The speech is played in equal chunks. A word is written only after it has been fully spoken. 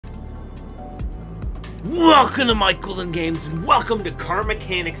Welcome to mikegolden Games, and welcome to Car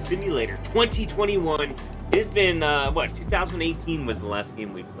Mechanic Simulator 2021. It's been, 2018 was the last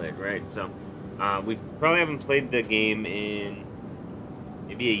game we played, right? So, we probably haven't played the game in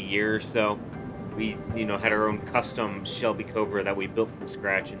maybe a year or so. We, had our own custom Shelby Cobra that we built from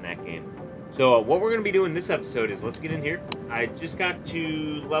scratch in that game. So, what we're going to be doing this episode is, let's get in here. I just got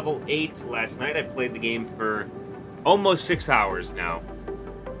to level 8 last night. I played the game for almost 6 hours now.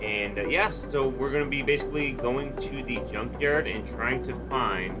 And yeah, so we're going to be basically going to the junkyard and trying to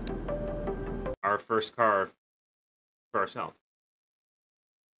find our first car for ourselves.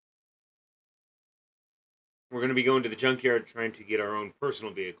 We're going to be going to the junkyard trying to get our own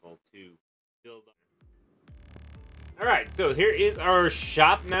personal vehicle to build up. Alright, so here is our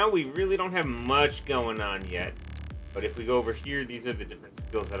shop now. We really don't have much going on yet. But if we go over here, these are the different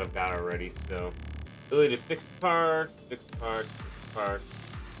skills that I've got already. So, ability to fix parts, fix parts, fix parts.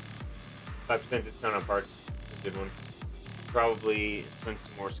 5% discount on parts. That's a good one. Probably spend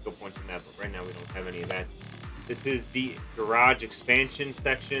some more skill points on that, but right now we don't have any of that. This is the garage expansion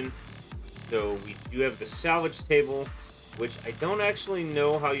section. So we do have the salvage table, which I don't actually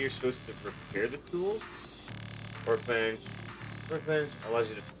know how you're supposed to repair the tools. Workbench. Workbench allows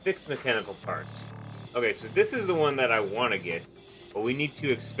you to fix mechanical parts. Okay, so this is the one that I want to get, but we need to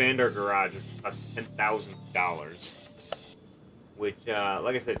expand our garage, which costs $10,000. Which,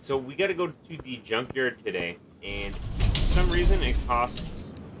 like I said, so we got to go to the junkyard today, and for some reason it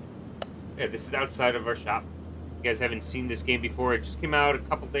costs... Yeah, this is outside of our shop. You guys haven't seen this game before. It just came out a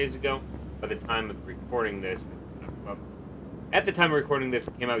couple days ago. By the time of recording this, well, at the time of recording this,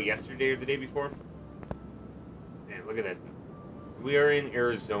 it came out yesterday or the day before. Man, look at that. We are in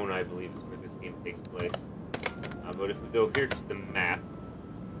Arizona, I believe, is where this game takes place. But if we go here to the map,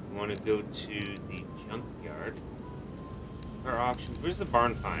 we want to go to the junkyard. Our options. Where's the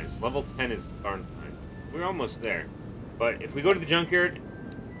barn finds? Level 10 is barn finds. We're almost there. But if we go to the junkyard,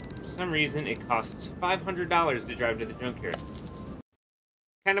 for some reason it costs $500 to drive to the junkyard.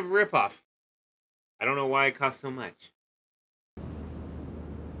 Kind of a ripoff. I don't know why it costs so much.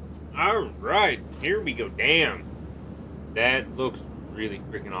 Alright, here we go. Damn. That looks really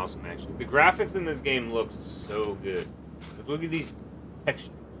freaking awesome, actually. The graphics in this game looks so good. Look at these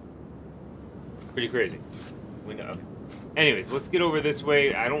textures. Pretty crazy. Window. Okay. Anyways, let's get over this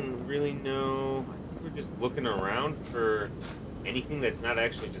way. I don't really know. I think we're just looking around for anything that's not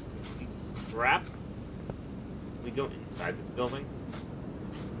actually just complete scrap. Can we go inside this building?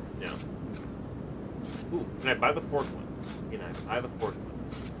 No. Ooh, can I buy the fourth one? Can I buy the fourth one?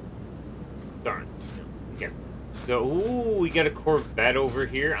 Darn. No. Okay. So, ooh, we got a Corvette over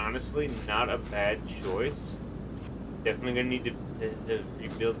here. Honestly, not a bad choice. Definitely gonna need to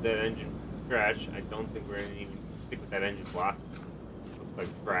rebuild that engine from scratch. I don't think we're gonna even stick with that engine block. Looks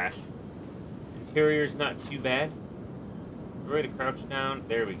like trash. Interior's not too bad. Ready to crouch down.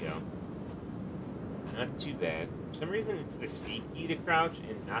 There we go. Not too bad. For some reason, it's the C key to crouch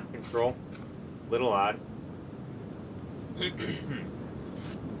and not control. Little odd.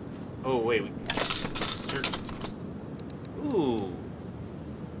 Oh wait, we can search these. Ooh.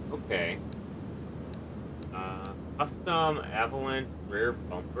 Okay. Custom avalanche rear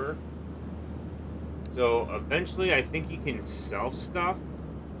bumper. So, eventually, I think you can sell stuff.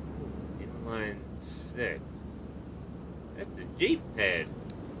 Ooh, inline 6. That's a Jeep head.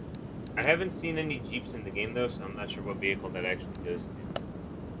 I haven't seen any Jeeps in the game, though, so I'm not sure what vehicle that actually goes to.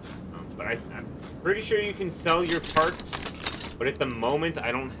 But I'm pretty sure you can sell your parts, but at the moment,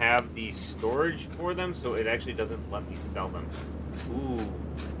 I don't have the storage for them, so it actually doesn't let me sell them. Ooh.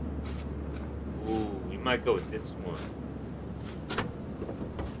 Ooh, we might go with this one.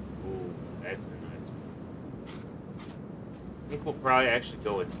 Ooh, that's a nice one. I think we'll probably actually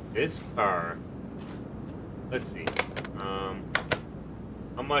go with this car. Let's see. How much?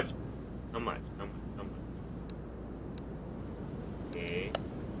 How much? How much? How much? Okay.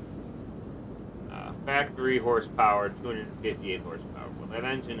 Factory horsepower, 258 horsepower. Well, that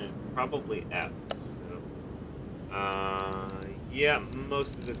engine is probably F. So, yeah,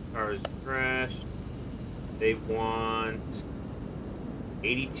 most of this car is crashed. They want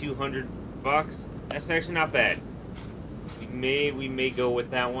 8,200 bucks. That's actually not bad. We may go with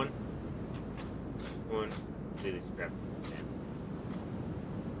that one. One, completely scrapped.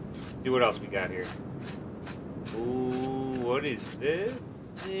 See what else we got here. Ooh, what is this?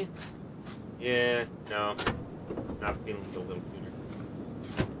 Eh. Yeah, no. Not feeling the little tuner.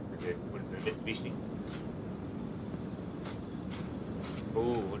 Okay, what is that? Mitsubishi.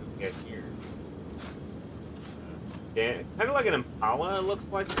 Ooh, what do we got here? Kind of like an Impala, it looks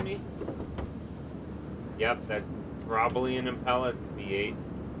like to me. Yep, that's probably an Impala. It's a V8.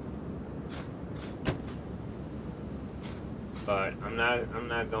 but I'm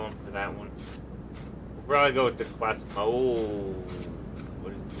not going for that one. We'll probably go with the classic. Oh,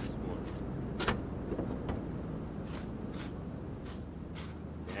 what is this one?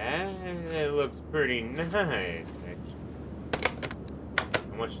 That looks pretty nice, actually.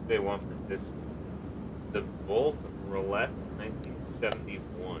 How much do they want for this one? The Bolt Roulette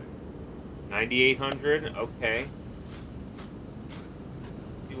 1971. 9,800? Okay.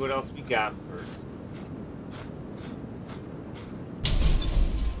 Let's see what else we got first.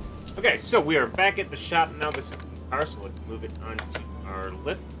 Okay, so we are back at the shop now. This is the car, so let's move it onto our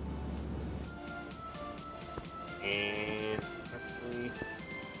lift. And actually,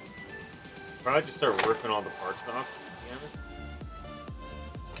 probably just start working all the parts off, to be honest.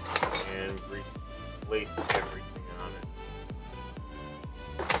 And replace everything on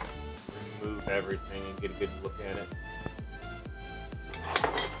it. Remove everything and get a good look at it.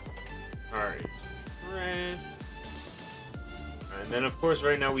 Alright, trash. And then, of course,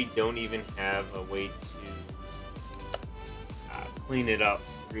 right now we don't even have a way to clean it up,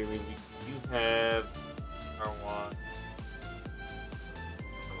 really. We do have our wash.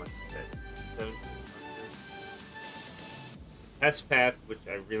 How much is that? 700. Test path, which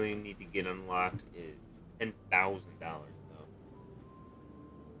I really need to get unlocked, is $10,000, though.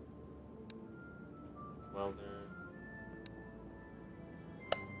 Welder.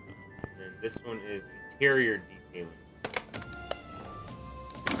 And then this one is interior detailing.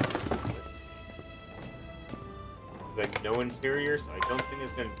 Like no interior, so I don't think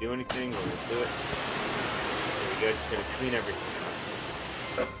it's gonna do anything. We'll do it. There we go. Just gonna clean everything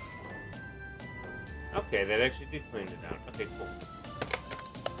out. Okay, that actually did clean it out. Okay, cool.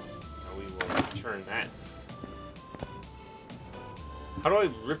 Now we will turn that. How do I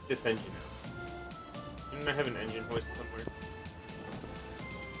rip this engine out? Didn't I have an engine hoist somewhere?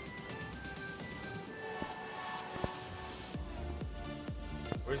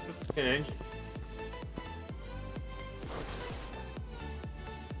 Where's the freaking engine?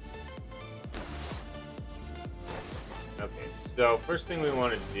 Okay, so first thing we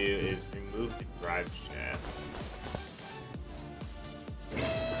want to do is remove the drive shaft.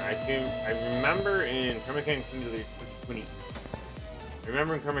 I remember in Car Mechanic Simulator 2020. I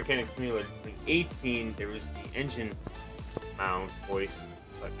remember in Car Mechanic Simulator 2018 there was the engine mount hoist,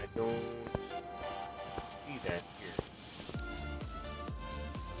 but I don't see that here.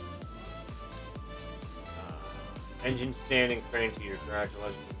 Engine stand and crane to your garage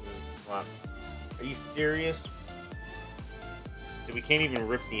allows you to move swap. Are you serious? So we can't even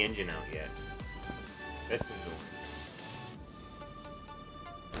rip the engine out yet. That's annoying.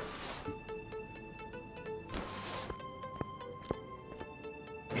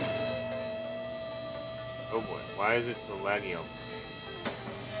 Oh boy, why is it so laggy all of a sudden?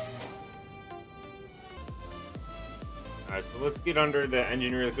 Alright, so let's get under the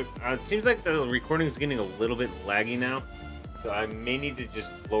engine really quick. It seems like the recording is getting a little bit laggy now. So I may need to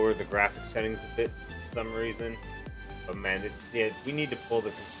just lower the graphic settings a bit for some reason. But man, we need to pull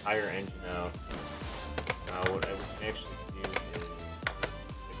this entire engine out. What I can actually do is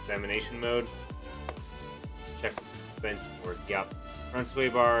examination mode. Check the suspension work. Yep, front sway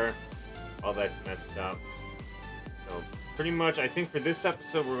bar, all that's messed up. So pretty much, I think for this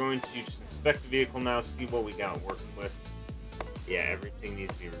episode, we're going to just inspect the vehicle now, see what we got working with. Yeah, everything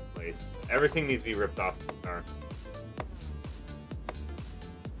needs to be replaced. Everything needs to be ripped off the car.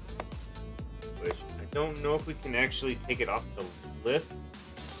 Which I don't know if we can actually take it off the lift.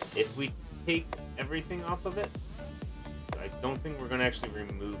 If we take everything off of it, I don't think we're going to actually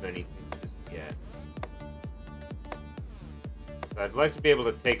remove anything just yet. So I'd like to be able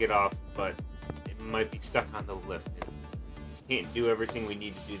to take it off, but it might be stuck on the lift. We can't do everything we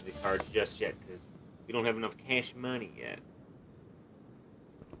need to do to the car just yet because we don't have enough cash money yet.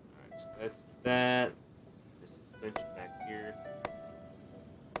 Alright, so that's that. The suspension back here.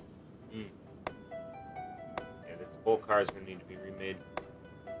 Yeah, this whole car is going to need to be remade.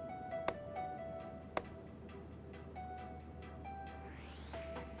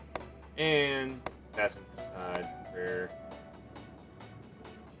 And passenger side rear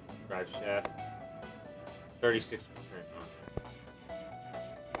drive shaft, 36% on there.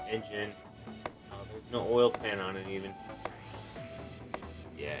 Engine, oh, there's no oil pan on it even.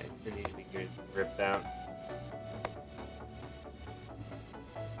 Yeah, it needs to be good, ripped out.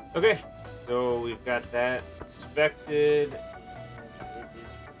 Okay, so we've got that inspected. It is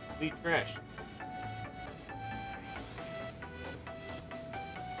complete trash.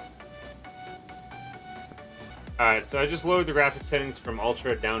 Alright, so I just lowered the graphic settings from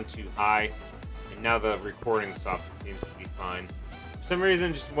ultra down to high, and now the recording software seems to be fine. For some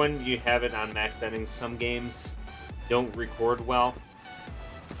reason, just when you have it on max settings, some games don't record well.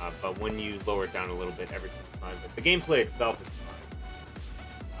 But when you lower it down a little bit, everything's fine. But the gameplay itself is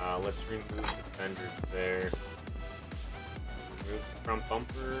fine. Let's remove the fenders there. Remove the front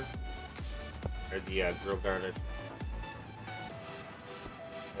bumper. Or the grill guard.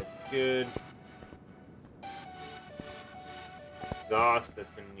 That's good. Exhaust,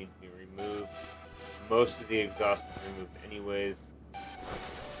 that's going to need to be removed. Most of the exhaust is removed anyways.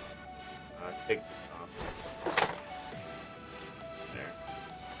 Take this off. There.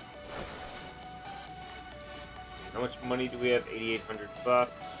 How much money do we have? 8,800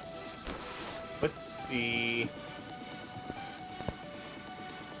 bucks. Let's see.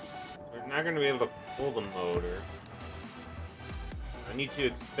 We're not going to be able to pull the motor. I need to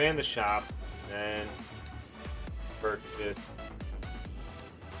expand the shop, then purchase.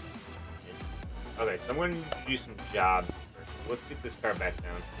 Okay, so I'm going to do some jobs first. Let's get this car back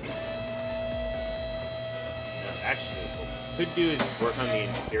down. Actually, what we could do is work on the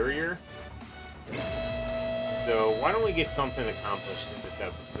interior. So why don't we get something accomplished in this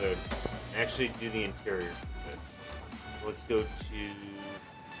episode and actually do the interior of this. Let's go to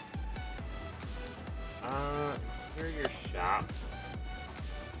interior shop.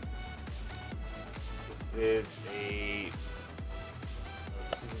 This is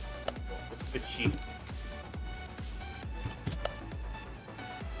the Chieftain.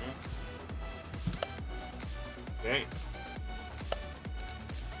 Okay.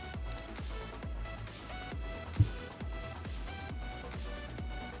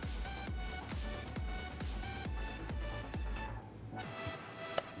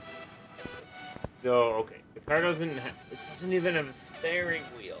 So, okay, the car doesn't even have a steering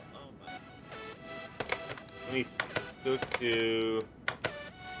wheel. Oh my. Let me go to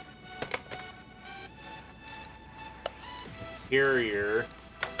interior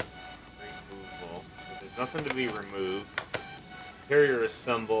removal. So there's nothing to be removed. Interior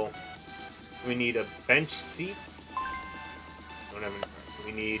assemble. So we need a bench seat. Don't have any. So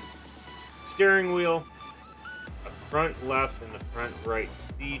we need steering wheel, a front left and a front right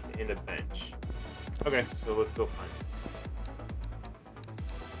seat, and a bench. Okay, so let's go find it.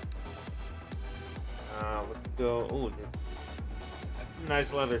 Let's go. Oh, that's a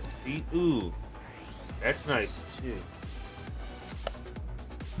nice leather seat. Ooh, that's nice too.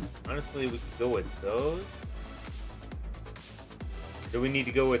 Honestly, we could go with those. Do we need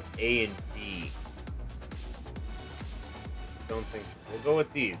to go with A and B? Don't think. We'll go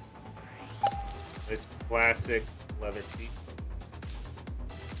with these. This classic leather seats.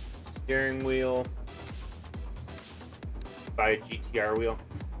 Steering wheel. Buy a GTR wheel.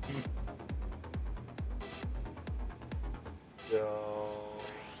 So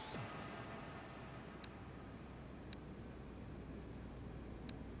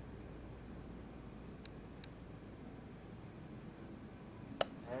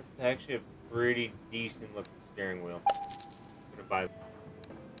that's actually a pretty decent looking steering wheel. I'm gonna buy.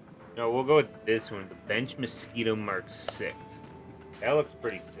 No, we'll go with this one, the Bench Mosquito Mark 6. That looks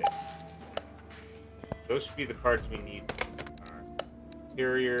pretty sick. Those should be the parts we need for this car.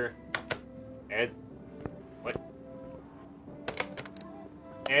 Interior. Add. What?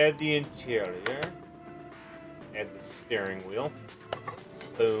 Add the interior. Add the steering wheel.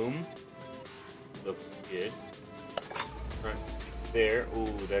 Boom. Looks good. Front seat there.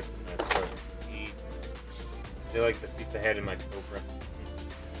 Ooh, that's a nice front seat. They like the seats I had in my Cobra.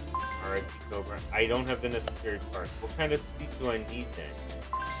 Alright, Cobra. I don't have the necessary parts. What kind of seat do I need then?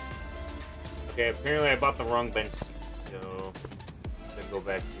 Okay, apparently I bought the wrong bench seat, so I'm gonna go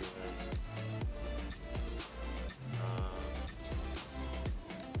back to them.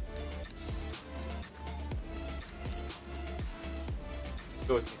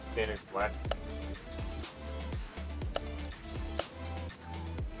 Go with the standard black seat.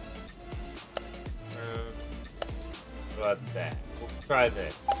 What about that? We'll try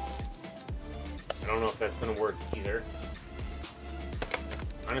that. I don't know if that's gonna work either.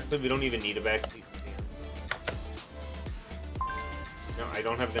 Honestly, we don't even need a back seat. No, I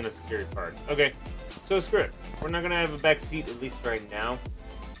don't have the necessary parts. Okay, so screw it. We're not gonna have a back seat, at least right now.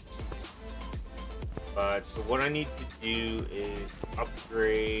 But so what I need to do is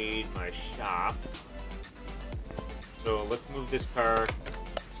upgrade my shop. So let's move this car.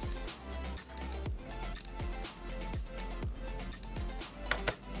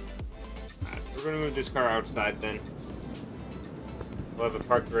 We're gonna move this car outside then. We'll have it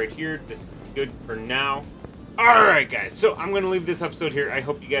parked right here. This is good for now. Alright guys, so I'm gonna leave this episode here. I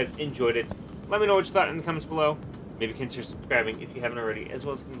hope you guys enjoyed it. Let me know what you thought in the comments below. Maybe consider subscribing if you haven't already, as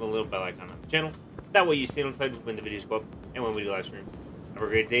well as hitting the little bell icon on the channel. That way you stay notified when the videos go up and when we do live streams. Have a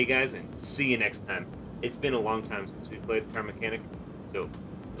great day guys, and see you next time. It's been a long time since we played Car Mechanic, so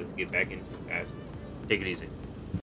let's get back into it, guys. Take it easy.